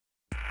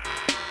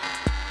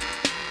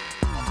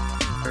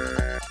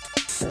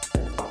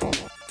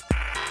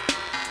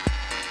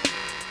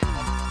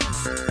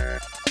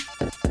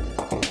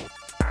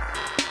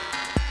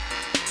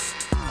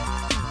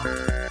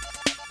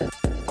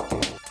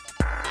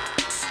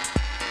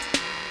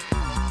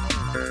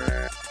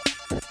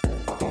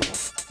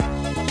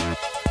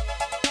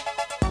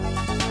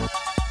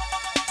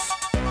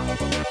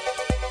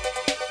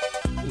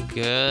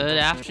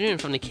afternoon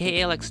from the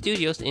KALX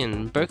studios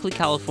in Berkeley,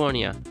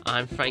 California.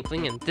 I'm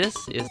Franklin, and this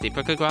is the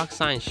Berkeley Grok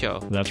Science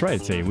Show. That's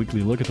right. It's a weekly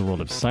look at the world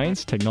of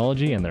science,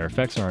 technology, and their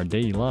effects on our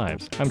daily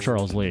lives. I'm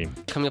Charles Lee.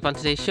 Coming up on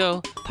today's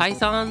show,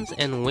 pythons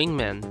and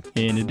wingmen.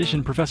 In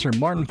addition, Professor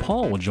Martin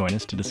Pall will join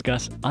us to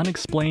discuss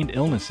unexplained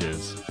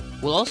illnesses.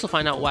 We'll also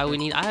find out why we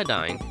need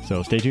iodine.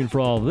 So stay tuned for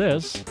all of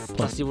this,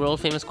 Plus the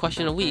world-famous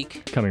question of the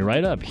week coming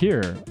right up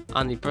here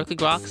on the Berkeley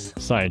Grok's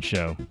Science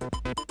Show.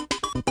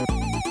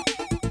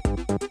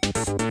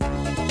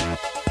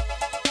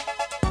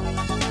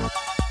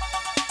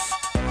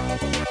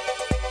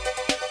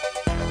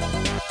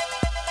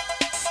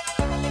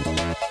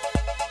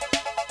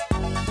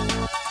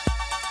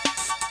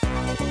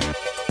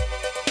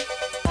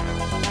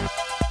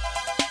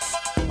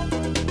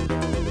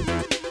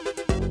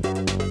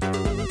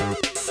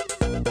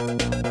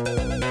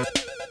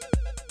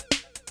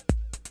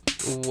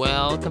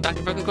 Welcome back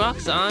to Berkeley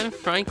Grok's. I'm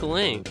Frank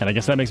Ling. And I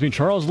guess that makes me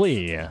Charles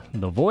Lee,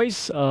 the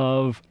voice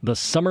of the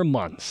summer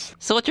months.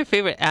 So what's your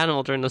favorite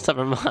animal during the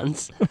summer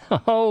months?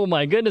 Oh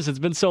my goodness, it's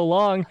been so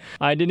long.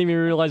 I didn't even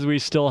realize we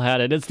still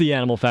had it. It's the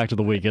animal fact of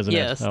the week, isn't it?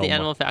 Yes, the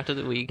animal fact of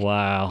the week.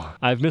 Wow.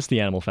 I've missed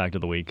the animal fact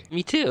of the week.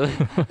 Me too.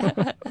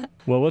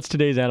 Well, what's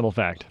today's animal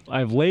fact?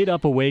 I've laid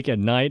up awake at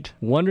night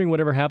wondering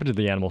whatever happened to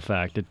the animal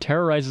fact. It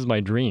terrorizes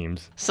my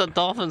dreams. So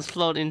dolphins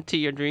float into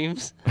your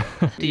dreams?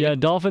 Yeah,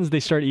 dolphins,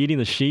 they start eating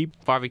the sheep.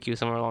 Barbecue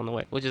somewhere along the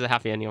way, which is a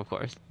happy ending, of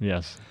course.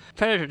 Yes.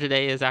 Predator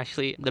today is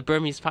actually the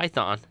Burmese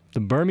python. The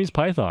Burmese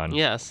python.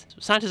 Yes.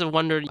 Scientists have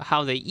wondered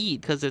how they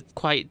eat because it's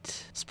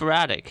quite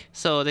sporadic.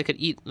 So they could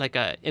eat like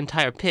an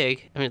entire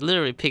pig,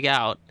 literally pig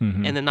out,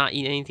 and then not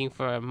eat anything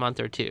for a month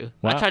or two.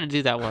 Wow. I tried to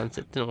do that once.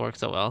 It didn't work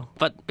so well.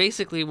 But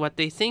basically what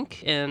they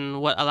think and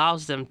what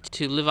allows them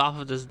to live off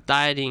of this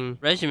dieting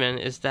regimen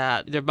is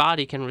that their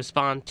body can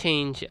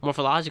change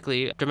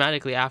morphologically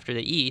dramatically after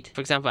they eat. For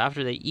example,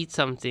 after they eat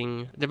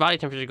something, their body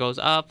temperature goes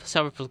up,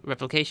 cell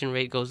replication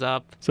rate goes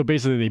up. So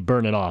basically they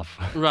burn it off.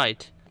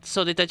 Right.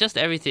 So they digest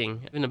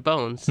everything in the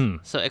bones.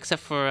 So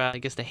except for, I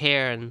guess, the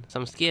hair and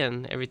some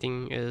skin,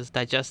 everything is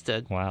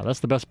digested. Wow,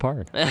 that's the best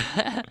part.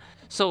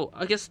 So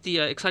I guess the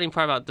exciting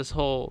part about this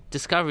whole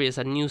discovery is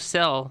a new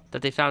cell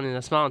that they found in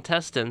the small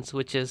intestines,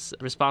 which is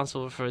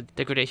responsible for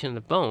degradation of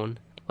the bone.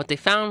 What they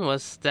found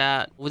was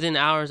that within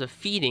hours of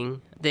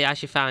feeding, they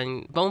actually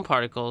found bone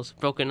particles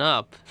broken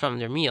up from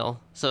their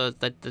meal. So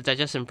the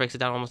digestion breaks it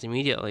down almost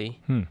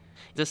immediately.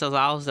 This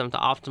allows them to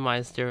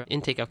optimize their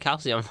intake of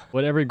calcium.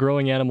 What every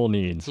growing animal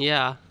needs.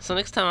 Yeah. So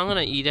next time I'm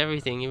going to eat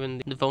everything,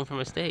 even the bone from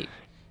a steak.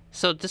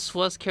 So this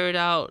was carried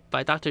out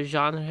by Dr.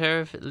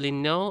 Jean-Hervé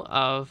Linot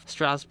of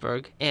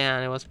Strasbourg,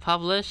 and it was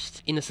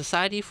published in the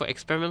Society for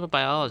Experimental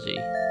Biology.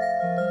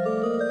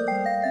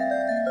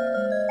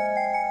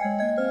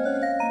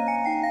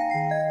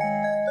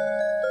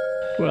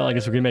 Well, I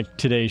guess we can make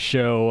today's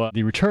show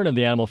the return of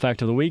the animal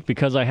fact of the week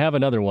because I have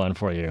another one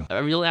for you.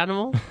 A real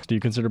animal? Do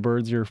you consider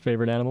birds your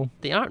favorite animal?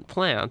 They aren't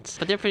plants,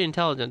 but they're pretty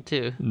intelligent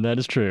too. That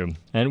is true.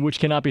 And which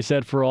cannot be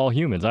said for all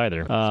humans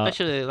either.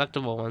 Especially the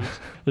electable ones.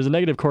 There's a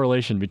negative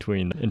correlation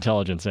between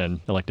intelligence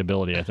and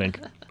electability, I think.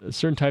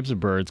 Certain types of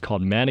birds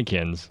called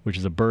manakins, which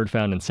is a bird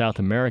found in South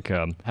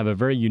America, have a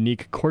very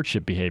unique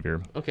courtship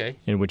behavior. Okay.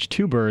 In which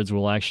two birds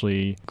will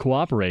actually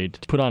cooperate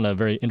to put on a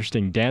very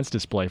interesting dance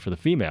display for the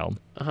female.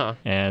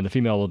 And the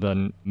female will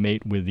then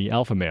mate with the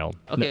alpha male.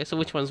 Okay, so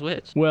which one's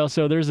which? Well,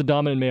 so there's a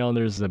dominant male and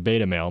there's a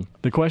beta male.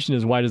 The question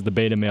is, why does the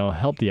beta male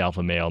help the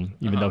alpha male,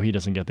 even though he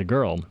doesn't get the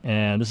girl?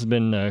 And this has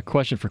been a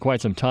question for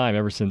quite some time,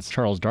 ever since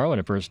Charles Darwin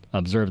at first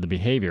observed the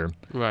behavior.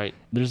 Right.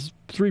 There's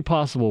three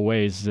possible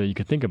ways that you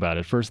could think about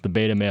it. First, the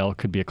beta male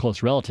could be a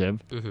close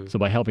relative. So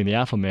by helping the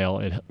alpha male,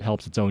 it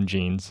helps its own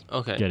genes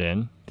get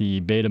in.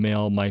 The beta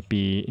male might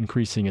be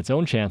increasing its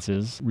own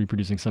chances,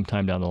 reproducing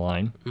sometime down the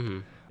line.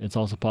 It's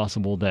also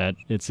possible that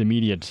its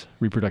immediate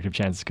reproductive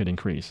chances could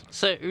increase.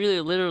 So it really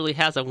literally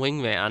has a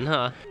wingman,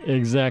 huh?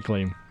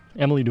 Exactly.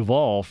 Emily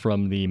Duval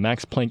from the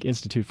Max Planck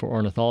Institute for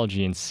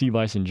Ornithology in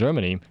Seeweis in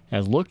Germany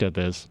has looked at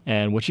this,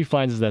 and what she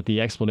finds is that the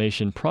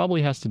explanation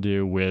probably has to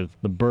do with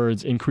the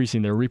birds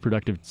increasing their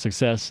reproductive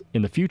success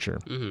in the future.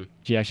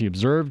 She actually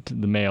observed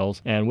the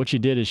males, and what she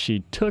did is she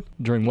took,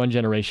 during one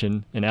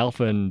generation, an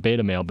alpha and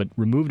beta male, but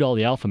removed all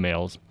the alpha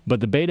males. But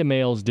the beta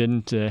males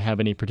didn't have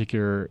any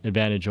particular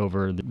advantage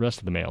over the rest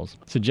of the males,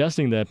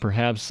 suggesting that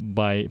perhaps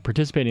by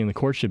participating in the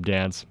courtship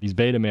dance, these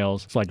beta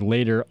males, it's like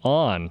later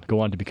on, go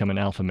on to become an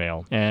alpha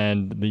male.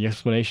 And the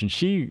explanation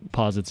she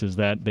posits is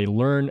that they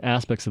learn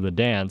aspects of the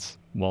dance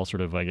while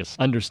sort of, I guess,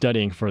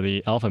 understudying for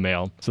the alpha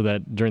male so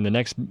that during the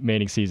next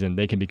mating season,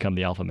 they can become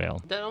the alpha male.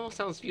 That almost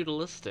sounds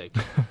feudalistic.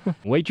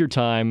 Wait your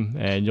time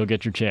and you'll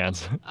get your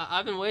chance.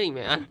 I've been waiting,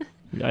 man.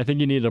 I think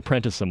you need to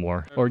apprentice some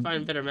more. Or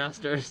find better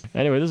masters.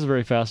 Anyway, this is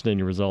very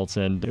fascinating results,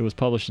 and it was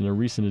published in a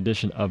recent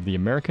edition of the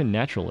American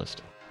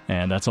Naturalist.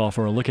 And that's all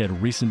for a look at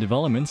recent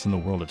developments in the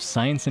world of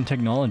science and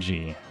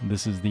technology.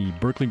 This is the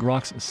Berkeley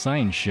Grok's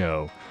Science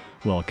Show.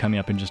 Well, coming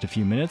up in just a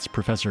few minutes,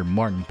 Professor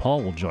Martin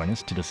Pall will join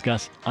us to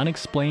discuss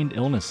unexplained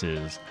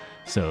illnesses.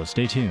 So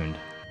stay tuned.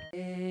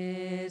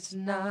 It's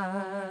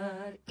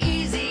not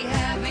easy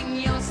having having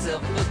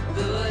yourself a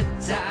good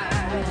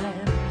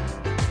time.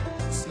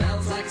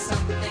 Smells like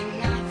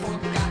something I've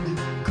forgotten,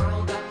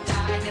 curled up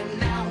tight and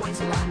now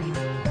it's rotten.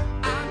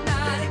 I'm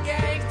not a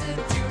gangster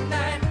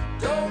tonight,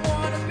 don't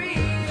wanna be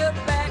a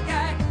bad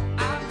guy.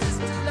 I'm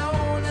just a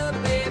loner,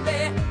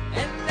 baby,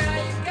 and now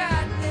you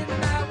got in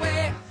my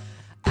way.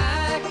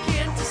 I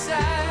can't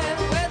decide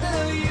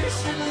whether you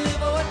should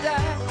live or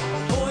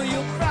die, or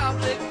you'll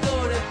probably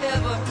go to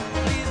heaven.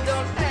 Please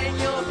don't hang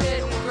your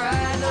head and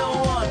cry.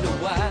 No wonder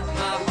why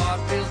my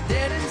heart feels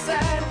dead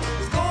inside.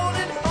 It's cold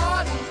and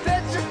hard and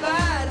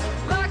petrified.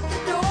 Lock the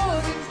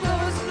doors and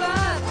close the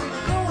blinds.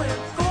 We're going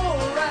for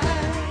a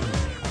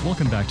ride.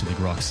 Welcome back to the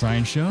Grok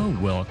Science Show.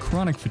 Well,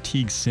 chronic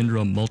fatigue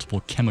syndrome,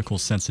 multiple chemical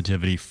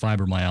sensitivity,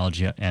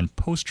 fibromyalgia, and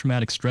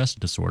post-traumatic stress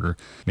disorder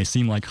may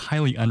seem like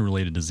highly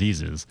unrelated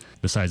diseases,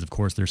 besides, of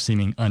course, their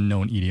seeming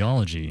unknown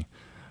etiology.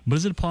 But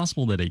is it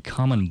possible that a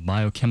common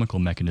biochemical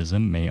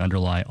mechanism may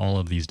underlie all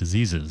of these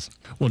diseases?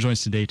 Well, joins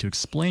us today to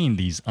explain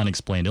these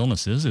unexplained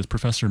illnesses is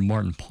Professor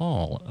Martin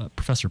Pall.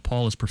 Professor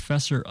Pall is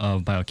professor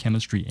of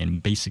biochemistry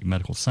and basic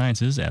medical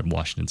sciences at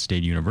Washington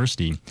State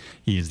University.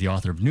 He is the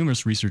author of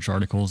numerous research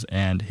articles,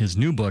 and his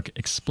new book,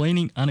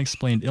 Explaining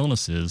Unexplained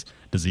Illnesses,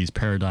 Disease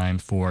Paradigm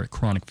for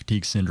Chronic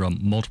Fatigue Syndrome,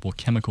 Multiple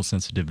Chemical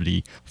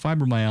Sensitivity,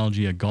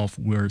 Fibromyalgia,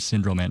 Gulf-Weir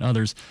Syndrome, and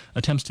others,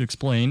 attempts to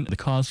explain the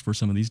cause for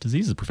some of these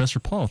diseases. Professor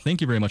Pall,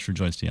 thank you very much for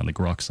joining us today on the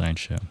Grok Science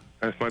Show.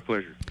 That's my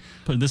pleasure.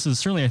 But this is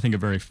certainly, I think, a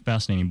very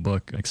fascinating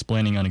book,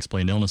 Explaining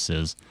Unexplained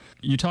Illnesses.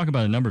 You talk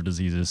about a number of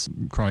diseases,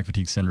 chronic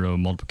fatigue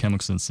syndrome, multiple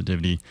chemical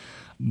sensitivity,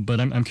 but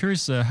I'm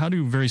curious, how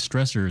do various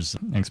stressors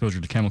and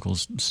exposure to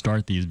chemicals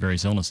start these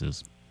various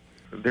illnesses?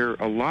 There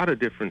are a lot of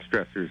different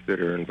stressors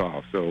that are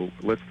involved, so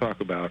let's talk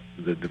about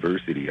the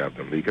diversity of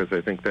them, because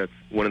I think that's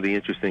one of the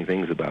interesting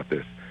things about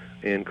this.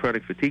 In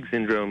chronic fatigue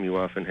syndrome, you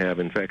often have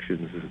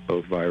infections,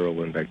 both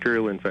viral and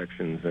bacterial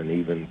infections, and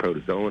even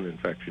protozoan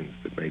infections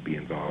that may be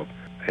involved,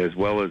 as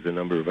well as a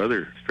number of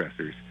other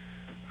stressors.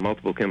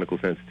 Multiple chemical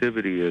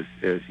sensitivity,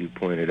 as you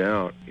pointed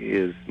out,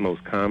 is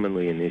most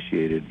commonly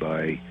initiated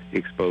by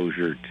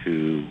exposure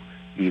to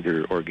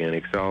either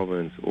organic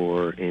solvents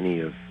or any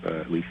of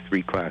at least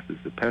 3 classes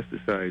of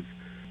pesticides.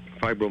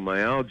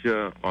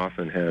 Fibromyalgia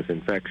often has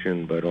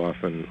infection, but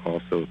often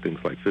also things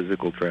like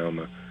physical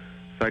trauma.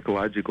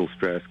 Psychological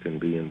stress can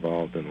be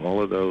involved in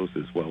all of those,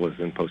 as well as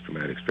in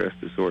post-traumatic stress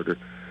disorder.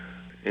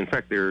 In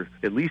fact, there are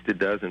at least a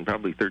dozen,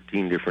 probably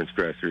 13 different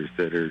stressors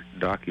that are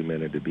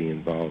documented to be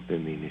involved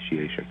in the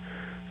initiation.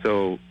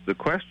 So the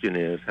question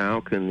is, how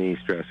can these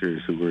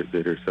stressors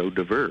that are so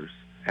diverse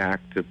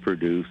act to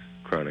produce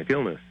chronic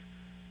illness?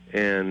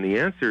 And the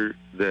answer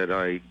that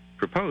I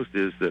proposed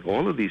is that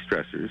all of these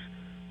stressors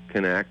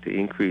can act to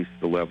increase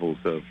the levels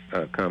of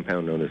a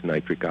compound known as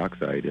nitric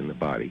oxide in the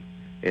body.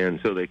 And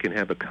so they can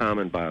have a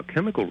common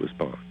biochemical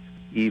response,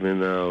 even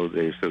though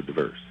they're so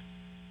diverse.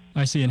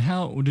 I see. And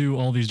how do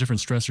all these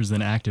different stressors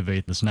then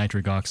activate this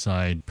nitric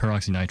oxide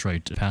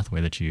peroxynitrite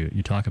pathway that you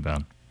talk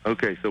about?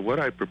 Okay, so what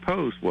I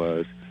proposed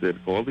was that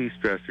all these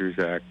stressors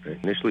act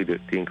initially to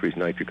increase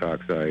nitric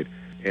oxide,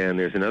 and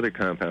there's another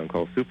compound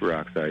called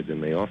superoxide that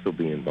may also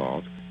be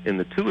involved. And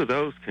the two of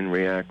those can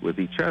react with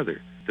each other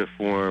to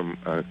form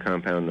a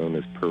compound known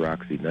as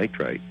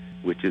peroxynitrite,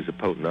 which is a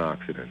potent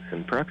oxidant.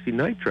 And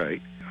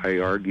peroxynitrite, I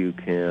argue,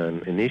 can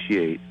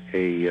initiate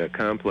a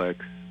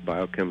complex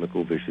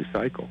biochemical vicious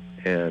cycle.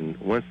 And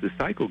once the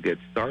cycle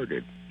gets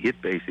started,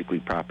 it basically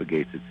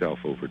propagates itself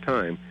over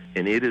time,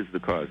 and it is the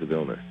cause of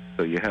illness.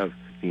 So you have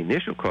the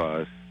initial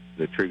cause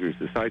that triggers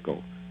the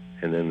cycle,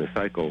 and then the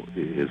cycle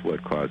is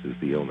what causes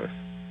the illness.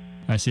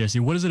 I see.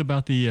 What is it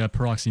about the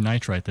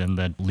peroxynitrite then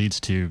that leads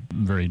to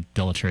very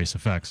deleterious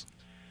effects?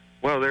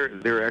 Well,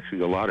 there are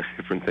actually a lot of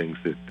different things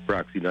that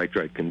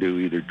peroxynitrite can do,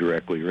 either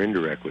directly or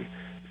indirectly.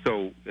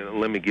 So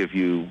let me give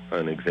you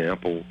an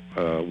example.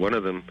 One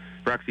of them,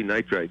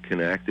 peroxynitrite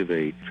can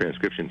activate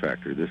transcription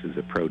factor. This is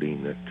a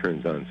protein that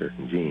turns on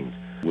certain genes,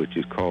 which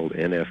is called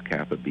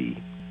NF-kappa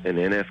B. And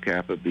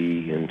NF-kappa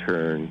B, in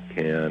turn,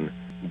 can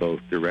both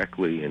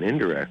directly and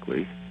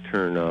indirectly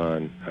turn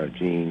on a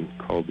gene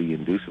called the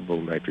inducible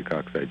nitric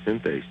oxide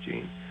synthase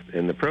gene.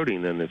 And the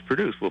protein then that's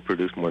produced will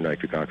produce more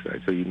nitric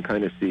oxide. So you can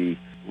kind of see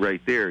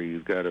right there,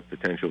 you've got a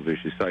potential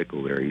vicious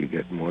cycle there. You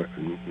get more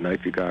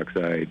nitric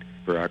oxide,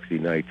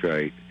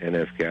 peroxynitrite,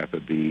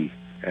 NF-kappa B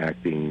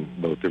acting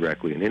both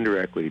directly and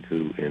indirectly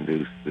to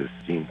induce this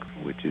gene,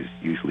 which is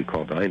usually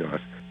called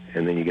INOS.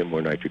 And then you get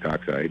more nitric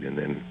oxide and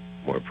then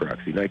more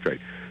peroxynitrite.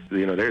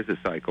 There's a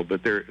cycle,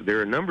 but there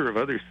are a number of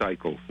other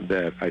cycles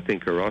that I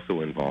think are also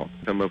involved.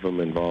 Some of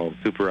them involve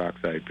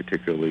superoxide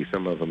particularly.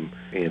 Some of them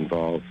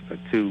involve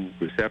 2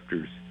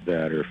 receptors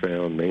that are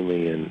found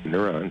mainly in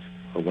neurons.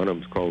 One of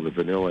them is called the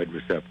vanillide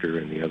receptor,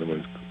 and the other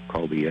one's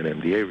called the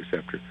NMDA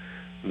receptor.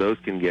 Those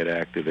can get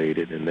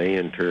activated, and they,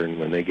 in turn,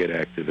 when they get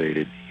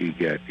activated, you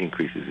get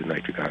increases in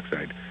nitric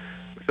oxide.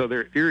 So there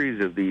are a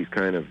series of these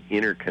kind of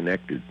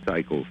interconnected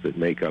cycles that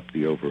make up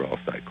the overall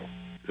cycle.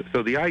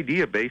 So the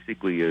idea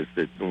basically is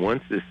that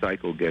once this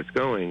cycle gets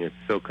going, it's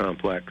so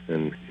complex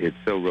and it's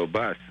so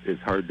robust,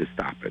 it's hard to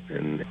stop it.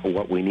 And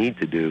what we need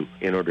to do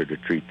in order to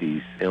treat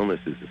these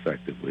illnesses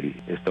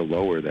effectively is to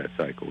lower that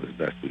cycle as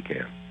best we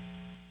can.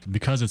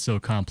 Because it's so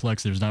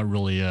complex, there's not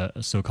really a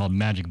so-called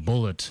magic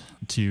bullet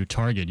to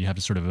target. You have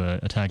to sort of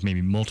attack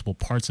maybe multiple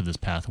parts of this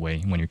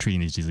pathway when you're treating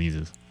these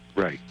diseases.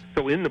 Right.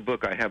 So in the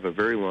book, I have a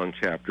very long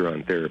chapter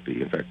on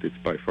therapy. In fact, it's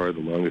by far the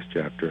longest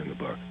chapter in the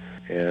book.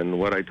 And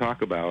what I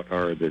talk about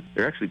are that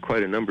there are actually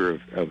quite a number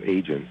of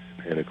agents.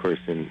 And of course,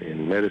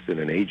 in medicine,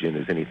 an agent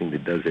is anything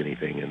that does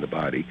anything in the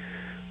body.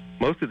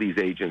 Most of these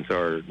agents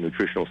are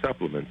nutritional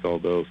supplements,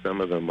 although some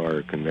of them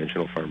are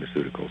conventional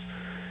pharmaceuticals.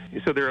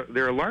 So there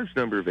are a large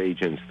number of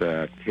agents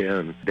that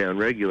can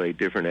downregulate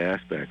different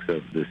aspects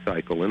of the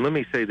cycle. And let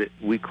me say that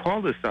we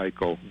call the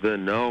cycle the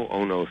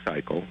no-ono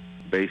cycle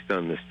based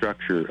on the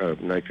structure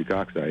of nitric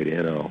oxide,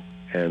 NO,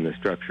 and the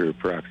structure of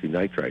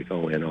peroxynitrite,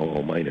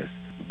 ONO-,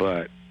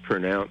 but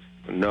pronounced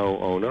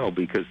no-ono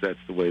because that's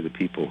the way the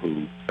people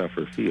who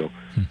suffer feel.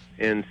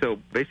 And so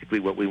basically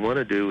what we want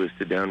to do is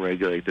to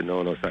downregulate the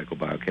no-ono cycle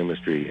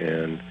biochemistry,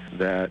 and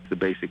that's the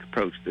basic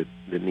approach that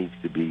needs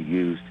to be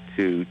used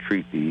to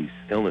treat these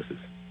illnesses.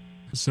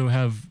 So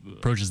have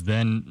approaches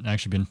then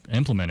actually been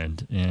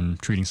implemented in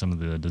treating some of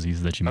the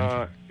diseases that you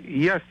mentioned?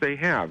 Yes, they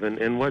have. And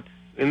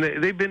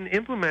they've been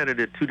implemented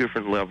at two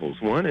different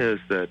levels. One is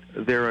that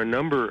there are a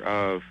number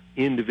of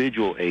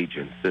individual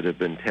agents that have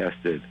been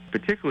tested,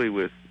 particularly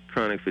with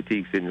chronic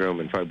fatigue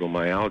syndrome and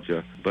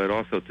fibromyalgia, but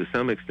also to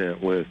some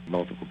extent with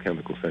multiple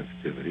chemical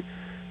sensitivity.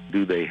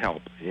 Do they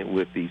help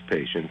with these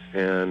patients?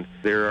 And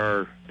there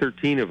are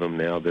 13 of them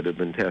now that have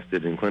been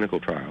tested in clinical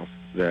trials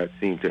that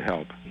seem to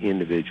help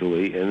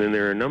individually. And then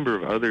there are a number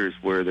of others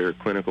where there are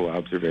clinical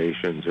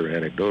observations or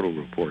anecdotal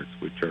reports,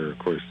 which are, of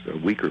course, a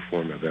weaker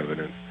form of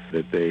evidence,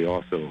 that they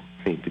also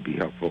seem to be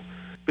helpful.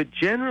 But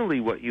generally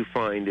what you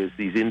find is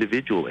these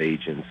individual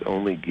agents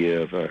only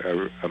give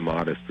a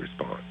modest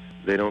response.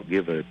 They don't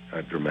give a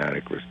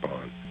dramatic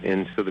response.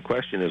 And so the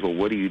question is, well,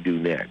 what do you do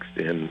next?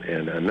 And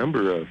a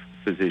number of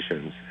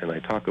physicians, and I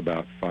talk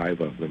about 5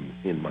 of them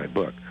in my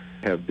book,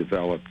 have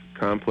developed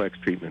complex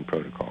treatment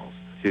protocols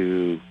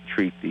to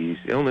treat these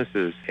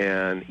illnesses.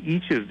 And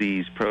each of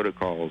these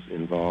protocols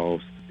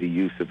involves the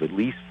use of at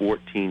least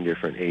 14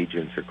 different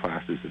agents or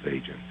classes of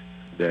agents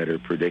that are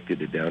predicted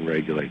to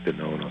downregulate the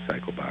no-ono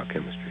cycle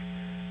biochemistry.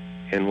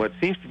 And what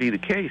seems to be the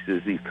case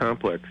is these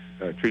complex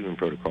treatment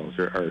protocols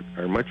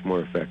are much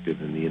more effective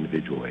than the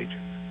individual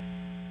agents.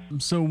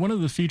 So one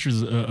of the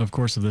features, of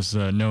course, of this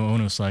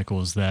no-ono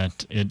cycle is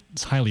that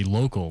it's highly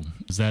local.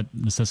 Does that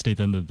necessitate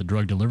then that the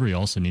drug delivery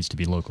also needs to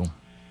be local?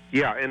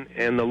 Yeah,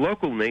 and the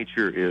local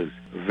nature is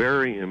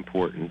very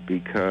important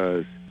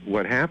because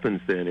what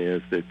happens then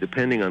is that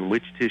depending on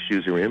which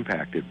tissues are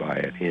impacted by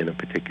it in a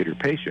particular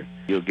patient,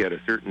 you'll get a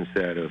certain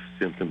set of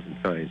symptoms and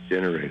signs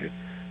generated.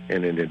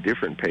 And in a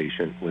different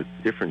patient with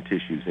different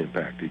tissues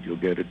impacted, you'll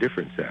get a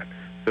different set.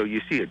 So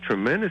you see a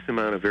tremendous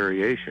amount of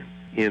variation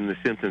in the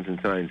symptoms and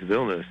signs of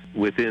illness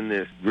within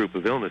this group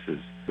of illnesses,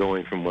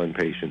 going from one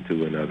patient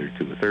to another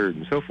to a third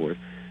and so forth.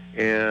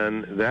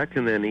 And that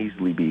can then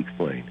easily be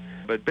explained.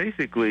 But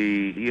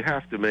basically, you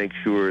have to make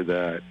sure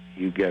that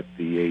you get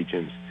the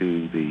agents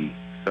to the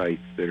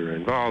sites that are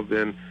involved.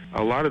 And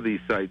a lot of these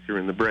sites are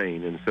in the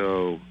brain, and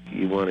so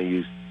you want to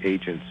use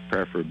agents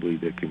preferably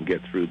that can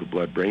get through the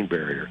blood-brain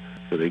barrier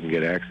so they can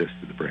get access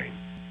to the brain.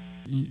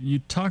 You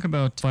talk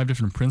about 5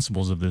 different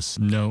principles of this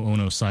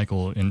no-ono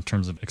cycle in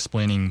terms of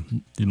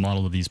explaining the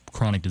model of these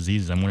chronic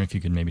diseases. I'm wondering if you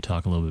could maybe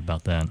talk a little bit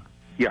about that.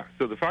 Yeah,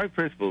 so the 5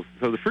 principles.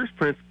 So the first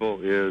principle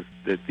is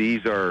that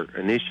these are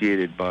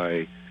initiated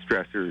by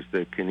stressors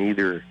that can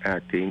either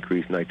act to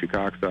increase nitric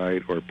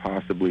oxide or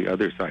possibly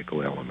other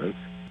cycle elements.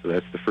 So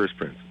that's the first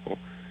principle.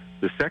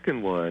 The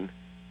second one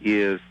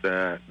is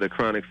that the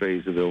chronic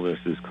phase of illness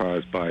is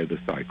caused by the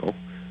cycle,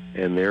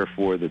 and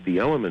therefore that the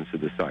elements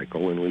of the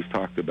cycle, and we've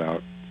talked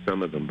about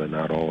some of them but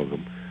not all of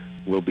them,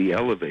 will be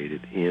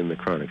elevated in the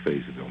chronic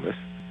phase of illness.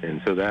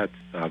 And so that's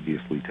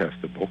obviously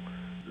testable.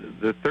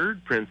 The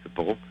third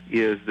principle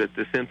is that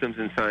the symptoms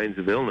and signs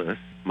of illness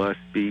must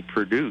be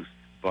produced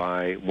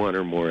by one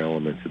or more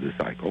elements of the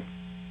cycle.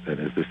 That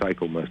is, the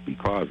cycle must be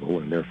causal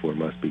and therefore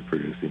must be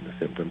producing the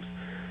symptoms.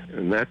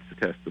 And that's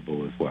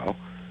testable as well.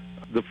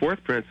 The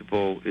fourth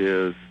principle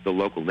is the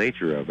local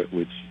nature of it,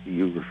 which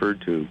you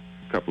referred to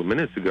a couple of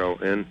minutes ago.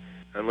 And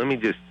let me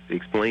just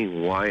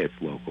explain why it's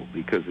local,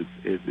 because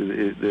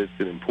it's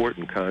an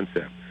important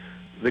concept.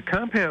 The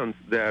compounds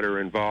that are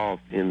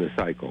involved in the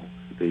cycle,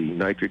 the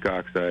nitric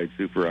oxide,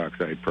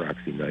 superoxide,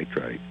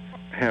 peroxynitrite,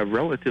 have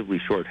relatively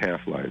short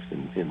half-lives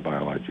in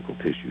biological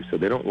tissue, so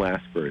they don't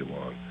last very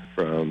long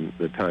from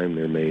the time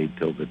they're made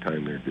till the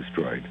time they're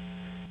destroyed.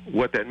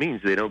 What that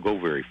means, they don't go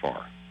very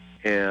far.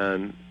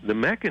 And the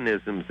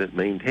mechanisms that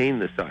maintain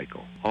the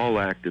cycle all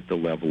act at the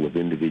level of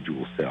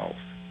individual cells.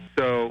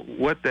 So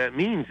what that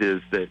means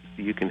is that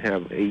you can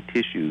have a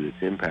tissue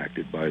that's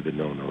impacted by the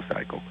no-no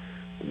cycle,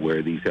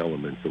 where these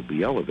elements will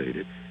be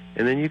elevated,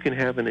 and then you can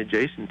have an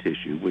adjacent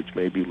tissue which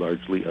may be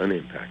largely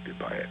unimpacted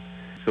by it.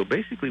 So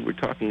basically we're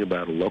talking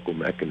about a local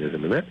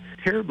mechanism, and that's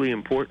terribly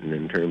important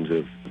in terms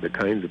of the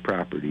kinds of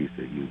properties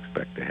that you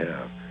expect to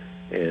have.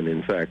 And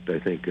in fact, I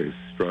think is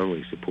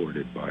strongly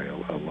supported by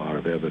a lot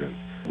of evidence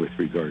with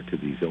regard to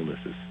these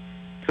illnesses.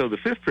 So the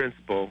fifth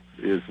principle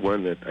is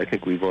one that I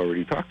think we've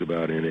already talked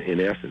about in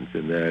essence,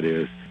 and that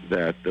is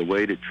that the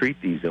way to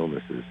treat these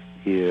illnesses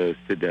is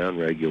to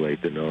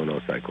downregulate the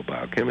noonocycle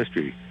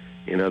biochemistry.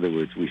 In other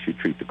words, we should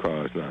treat the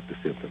cause, not the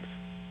symptoms.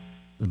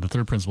 The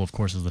third principle, of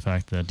course, is the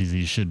fact that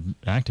disease should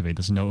activate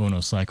this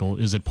noonocycle.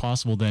 Is it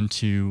possible then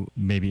to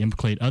maybe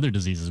implicate other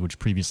diseases which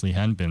previously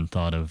hadn't been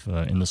thought of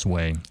in this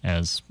way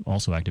as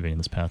also activating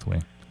this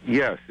pathway?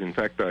 Yes. In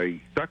fact,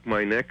 I stuck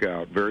my neck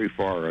out very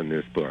far on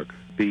this book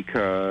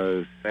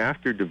because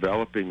after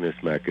developing this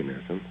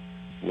mechanism,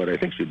 what I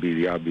think should be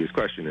the obvious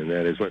question, and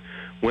that is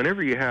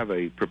whenever you have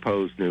a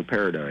proposed new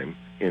paradigm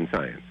in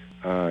science,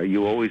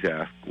 you always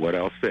ask, what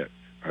else fits?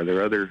 Are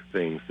there other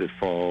things that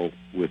fall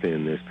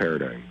within this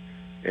paradigm?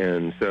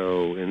 And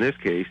so in this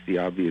case, the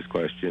obvious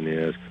question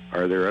is,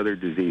 are there other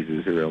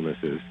diseases or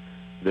illnesses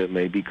that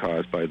may be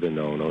caused by the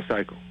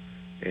noonocycle?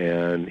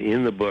 And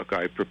in the book,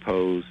 I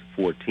propose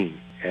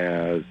 14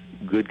 as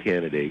good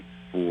candidates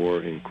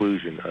for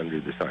inclusion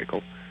under the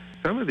cycle.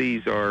 Some of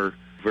these are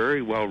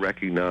very well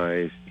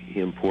recognized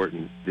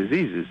important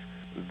diseases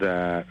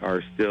that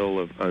are still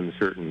of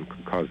uncertain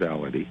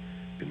causality.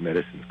 In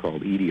medicine, it's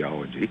called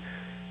etiology.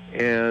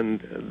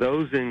 And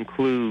those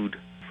include,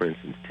 for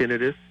instance,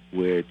 tinnitus,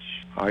 which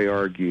I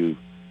argue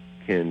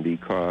can be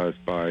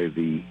caused by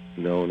the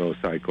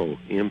noonocycle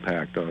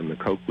impact on the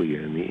cochlea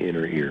in the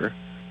inner ear.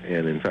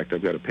 And in fact,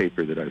 I've got a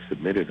paper that I've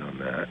submitted on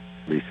that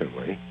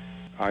recently.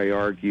 I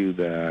argue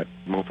that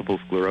multiple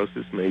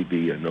sclerosis may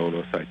be a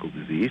noonocycle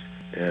disease.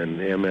 And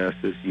MS,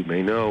 as you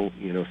may know,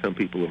 some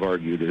people have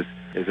argued is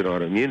an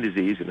autoimmune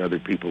disease, and other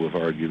people have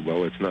argued,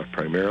 well, it's not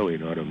primarily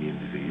an autoimmune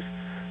disease.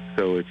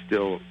 So it's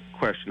still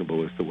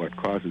questionable as to what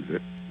causes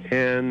it.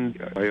 And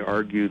I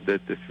argued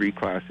that the three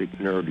classic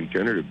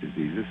neurodegenerative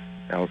diseases,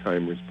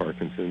 Alzheimer's,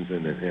 Parkinson's,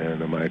 and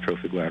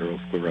amyotrophic lateral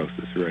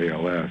sclerosis, or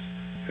ALS,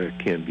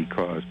 can be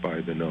caused by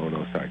the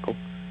noonocycle.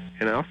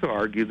 And I also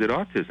argued that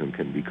autism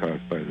can be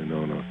caused by the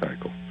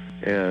noonocycle.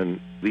 And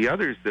the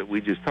others that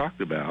we just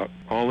talked about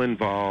all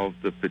involve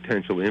the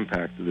potential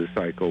impact of the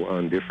cycle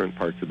on different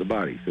parts of the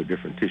body, so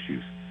different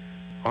tissues.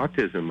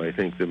 Autism, I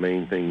think the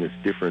main thing that's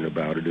different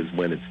about it is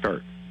when it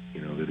starts,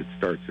 that it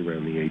starts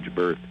around the age of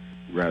birth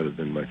rather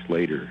than much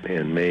later,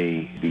 and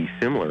may be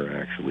similar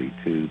actually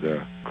to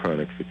the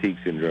chronic fatigue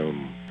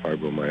syndrome,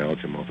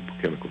 fibromyalgia, multiple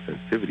chemical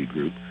sensitivity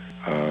group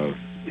of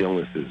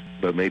illnesses,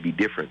 but may be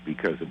different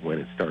because of when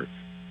it starts.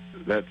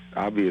 That's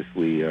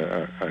obviously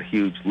a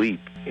huge leap.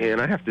 And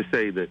I have to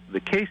say that the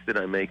case that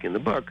I make in the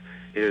book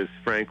is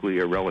frankly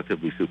a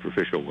relatively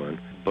superficial one,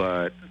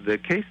 but the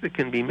case that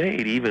can be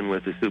made even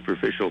with a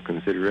superficial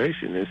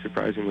consideration is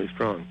surprisingly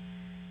strong.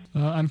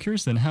 I'm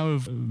curious then, how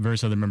have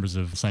various other members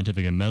of the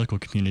scientific and medical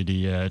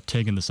community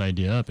taken this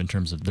idea up in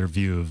terms of their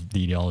view of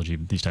the etiology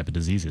of these type of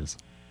diseases?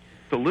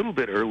 It's a little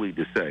bit early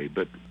to say,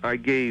 but I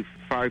gave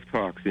 5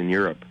 talks in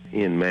Europe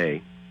in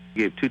May. I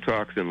gave 2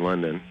 talks in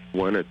London,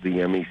 one at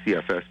the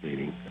ME-CFS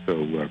meeting.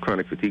 So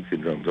chronic fatigue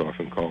syndrome is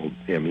often called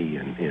ME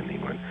in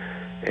England.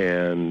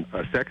 And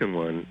a second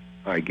one,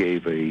 I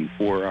gave a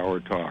 4-hour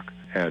talk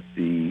at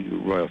the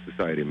Royal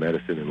Society of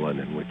Medicine in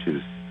London, which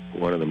is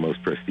one of the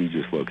most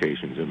prestigious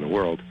locations in the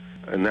world.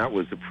 And that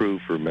was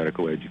approved for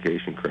medical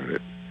education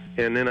credit.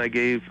 And then I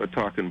gave a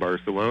talk in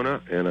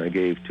Barcelona, and I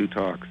gave 2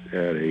 talks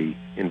at a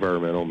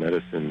environmental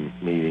medicine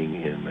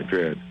meeting in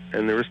Madrid.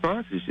 And the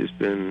response has just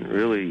been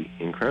really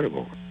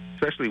incredible,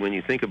 especially when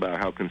you think about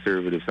how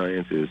conservative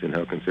science is and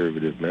how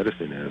conservative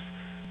medicine is.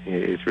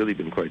 It's really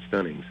been quite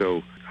stunning.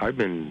 So I've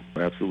been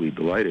absolutely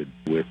delighted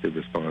with the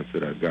response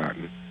that I've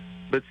gotten,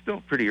 but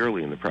still pretty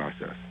early in the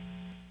process.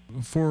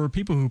 For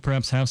people who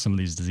perhaps have some of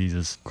these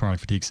diseases, chronic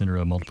fatigue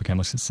syndrome, multiple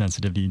chemical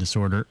sensitivity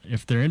disorder,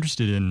 if they're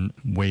interested in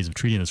ways of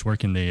treating this, where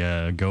can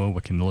they go?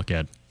 What can they look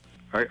at?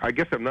 I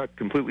guess I'm not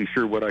completely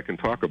sure what I can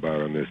talk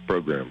about on this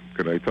program.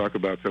 Can I talk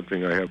about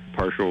something I have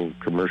partial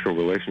commercial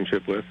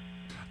relationship with?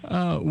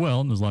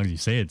 Well, as long as you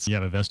say you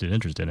have a vested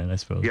interest in it, I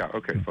suppose. Yeah,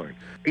 okay, fine.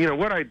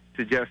 What I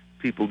suggest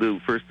people do,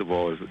 first of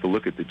all, is to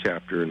look at the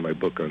chapter in my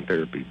book on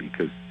therapy,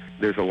 because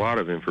there's a lot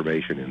of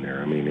information in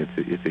there. I mean,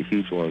 it's a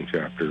huge, long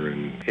chapter.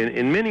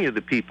 And many of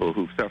the people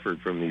who've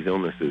suffered from these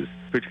illnesses,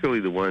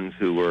 particularly the ones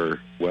who are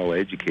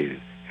well-educated,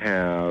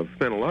 have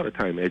spent a lot of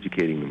time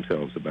educating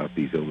themselves about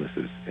these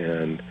illnesses.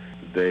 And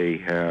they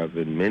have,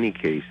 in many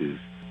cases,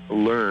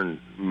 learned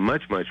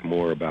much, much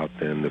more about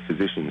them, the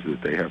physicians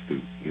that they have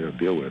to,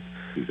 deal with,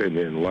 in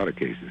a lot of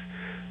cases.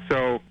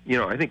 So,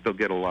 I think they'll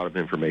get a lot of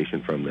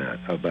information from that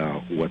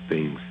about what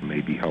things may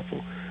be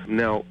helpful.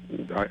 Now,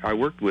 I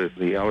worked with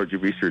the Allergy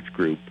Research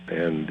Group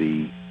and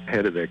the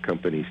head of that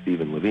company,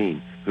 Stephen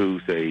Levine,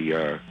 who's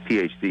a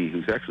PhD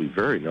who's actually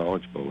very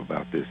knowledgeable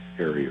about this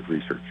area of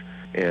research.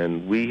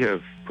 And we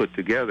have put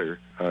together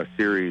a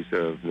series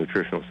of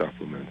nutritional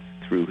supplements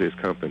through his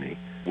company,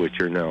 which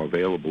are now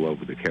available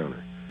over the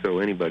counter. So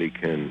anybody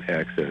can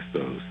access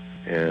those.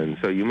 And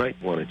so you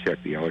might want to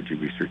check the Allergy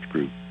Research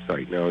Group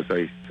site. Now, as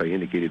I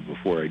indicated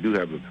before, I do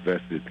have a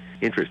vested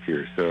interest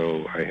here,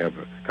 so I have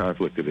a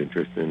conflict of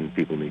interest, and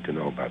people need to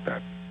know about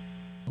that.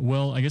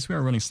 Well, I guess we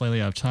are running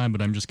slightly out of time,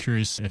 but I'm just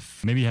curious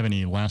if maybe you have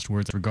any last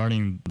words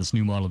regarding this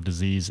new model of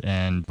disease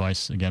and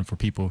advice, again, for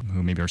people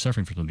who maybe are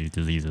suffering from these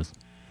diseases.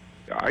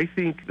 I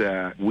think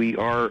that we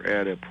are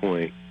at a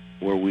point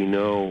where we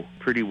know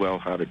pretty well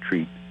how to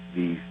treat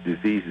these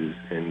diseases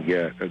and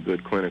get a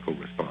good clinical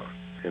response.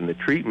 And the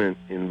treatment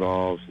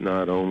involves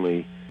not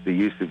only the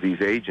use of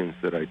these agents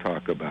that I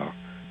talk about,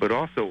 but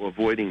also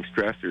avoiding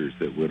stressors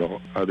that would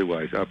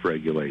otherwise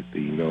upregulate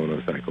the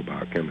melanocycle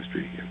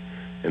biochemistry.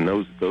 And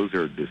those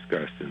are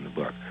discussed in the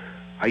book.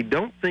 I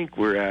don't think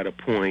we're at a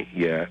point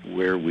yet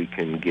where we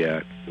can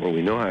get, or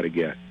we know how to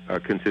get,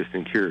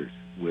 consistent cures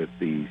with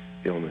these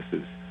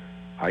illnesses.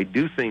 I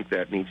do think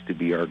that needs to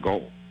be our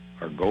goal.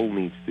 Our goal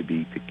needs to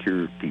be to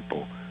cure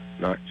people,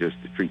 not just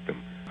to treat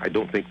them. I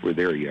don't think we're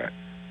there yet.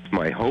 It's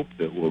my hope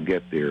that we'll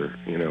get there,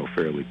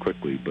 fairly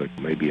quickly, but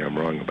maybe I'm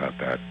wrong about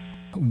that.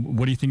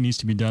 What do you think needs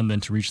to be done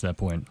then to reach that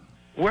point?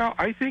 Well,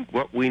 I think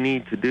what we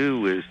need to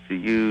do is to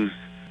use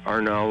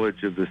our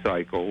knowledge of the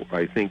cycle.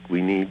 I think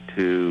we need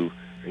to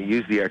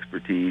use the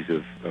expertise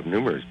of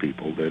numerous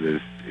people. That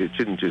is, it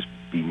shouldn't just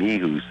be me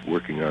who's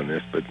working on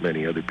this, but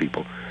many other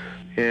people.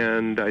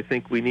 And I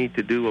think we need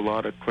to do a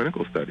lot of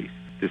clinical studies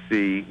to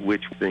see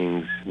which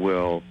things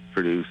will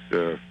produce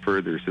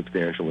further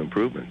substantial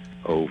improvements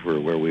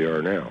over where we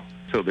are now.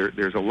 So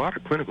there's a lot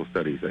of clinical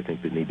studies, I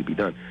think, that need to be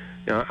done.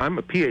 Now, I'm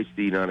a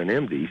PhD, not an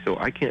MD, so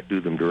I can't do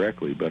them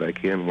directly, but I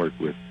can work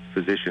with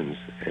physicians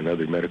and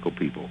other medical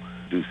people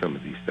do some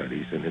of these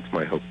studies, and it's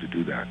my hope to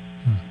do that.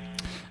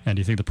 And do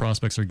you think the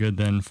prospects are good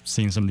then,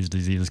 seeing some of these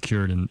diseases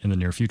cured in the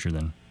near future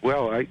then?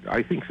 Well,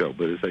 I think so,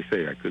 but as I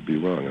say, I could be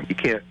wrong.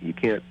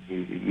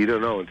 You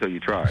don't know until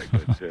you try.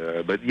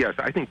 But yes,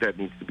 I think that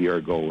needs to be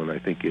our goal, and I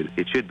think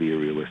it should be a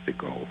realistic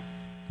goal.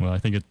 Well, I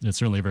think it's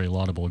certainly a very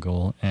laudable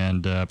goal.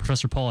 And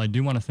Professor Paul, I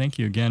do want to thank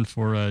you again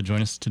for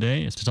joining us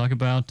today to talk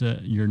about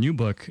your new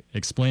book,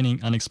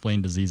 Explaining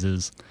Unexplained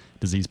Diseases,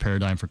 Disease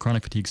Paradigm for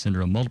Chronic Fatigue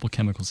Syndrome, Multiple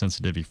Chemical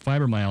Sensitivity,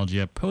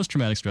 Fibromyalgia,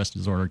 Post-Traumatic Stress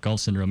Disorder,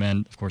 Gulf Syndrome,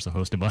 and, of course, a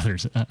host of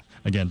others.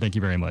 Again, thank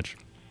you very much.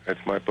 That's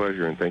my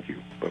pleasure, and thank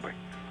you. Bye-bye.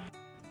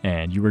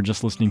 And you were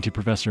just listening to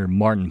Professor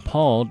Martin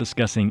Pall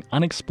discussing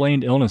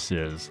unexplained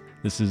illnesses.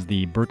 This is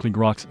the Berkeley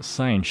Groks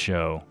Science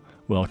Show.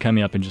 Well,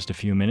 coming up in just a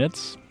few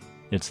minutes,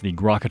 it's the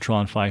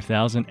Grokatron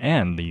 5000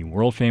 and the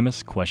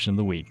world-famous Question of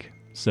the Week.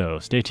 So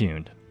stay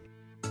tuned.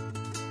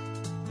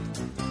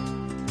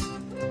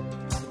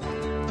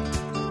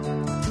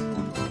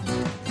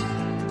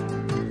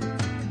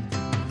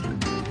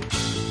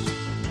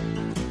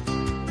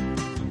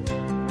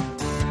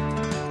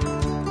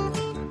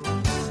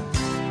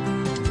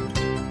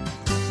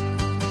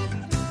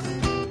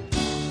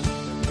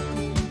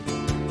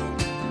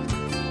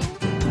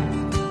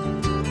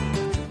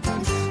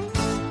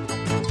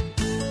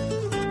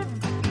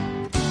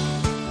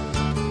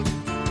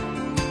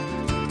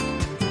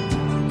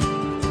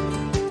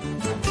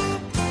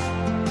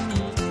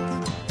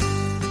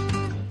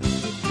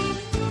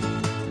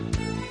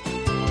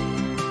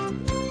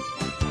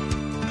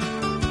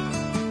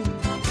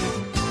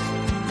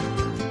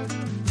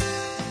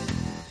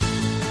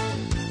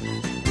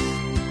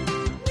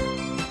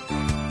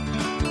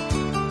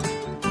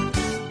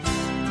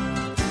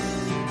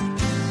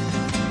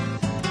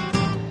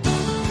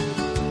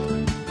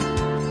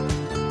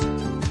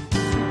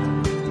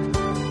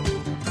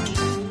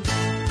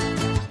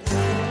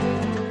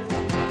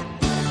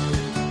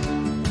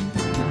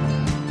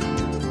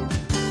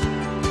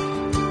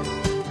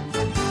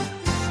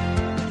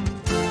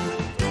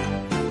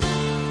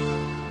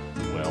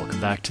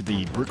 Back to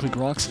the Berkeley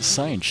Groks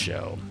Science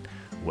Show.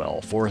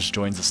 Well, Forrest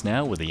joins us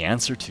now with the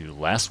answer to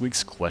last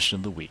week's Question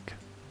of the Week.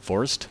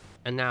 Forrest?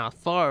 And now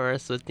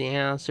Forrest with the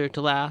answer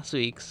to last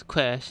week's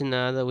Question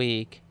of the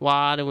Week.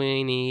 Why do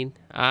we need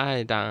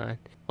iodine?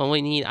 Well,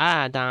 we need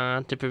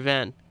iodine to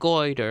prevent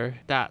goiter.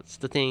 That's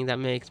the thing that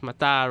makes my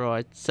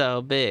thyroid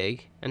so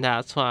big. And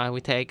that's why we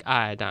take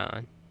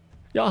iodine.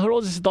 Yeah,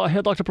 hello, this is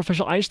Dr.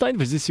 Professor Einstein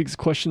with this week's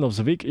Question of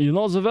the Week. You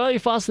know, the very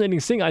fascinating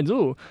thing I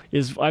do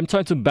is I'm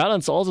trying to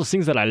balance all the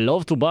things that I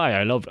love to buy.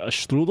 I love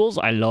strudels,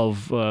 I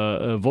love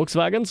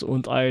Volkswagens,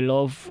 and I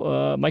love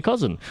my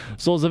cousin.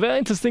 So the very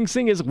interesting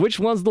thing is, which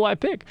ones do I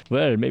pick?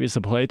 Well, maybe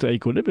the Pareto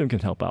equilibrium can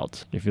help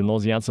out. If you know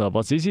the answer of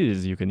what this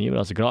is, you can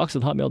email us at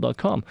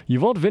groks@hotmail.com. You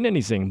won't win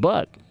anything,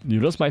 but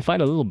you just might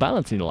find a little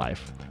balance in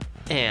life.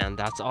 And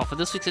that's all for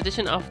this week's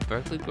edition of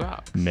Berkeley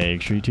Groks.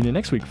 Make sure you tune in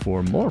next week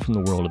for more from the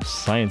world of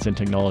science and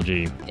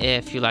technology.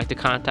 If you'd like to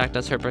contact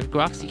us for Berkeley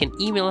Groks, you can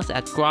email us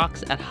at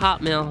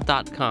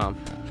groks@hotmail.com.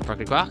 For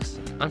Berkeley Groks,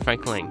 I'm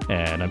Frank Ling.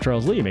 And I'm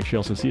Charles Lee. Make sure you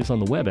also see us on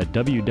the web at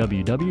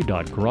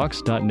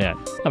www.groks.net.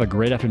 Have a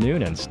great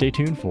afternoon and stay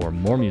tuned for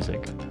more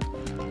music.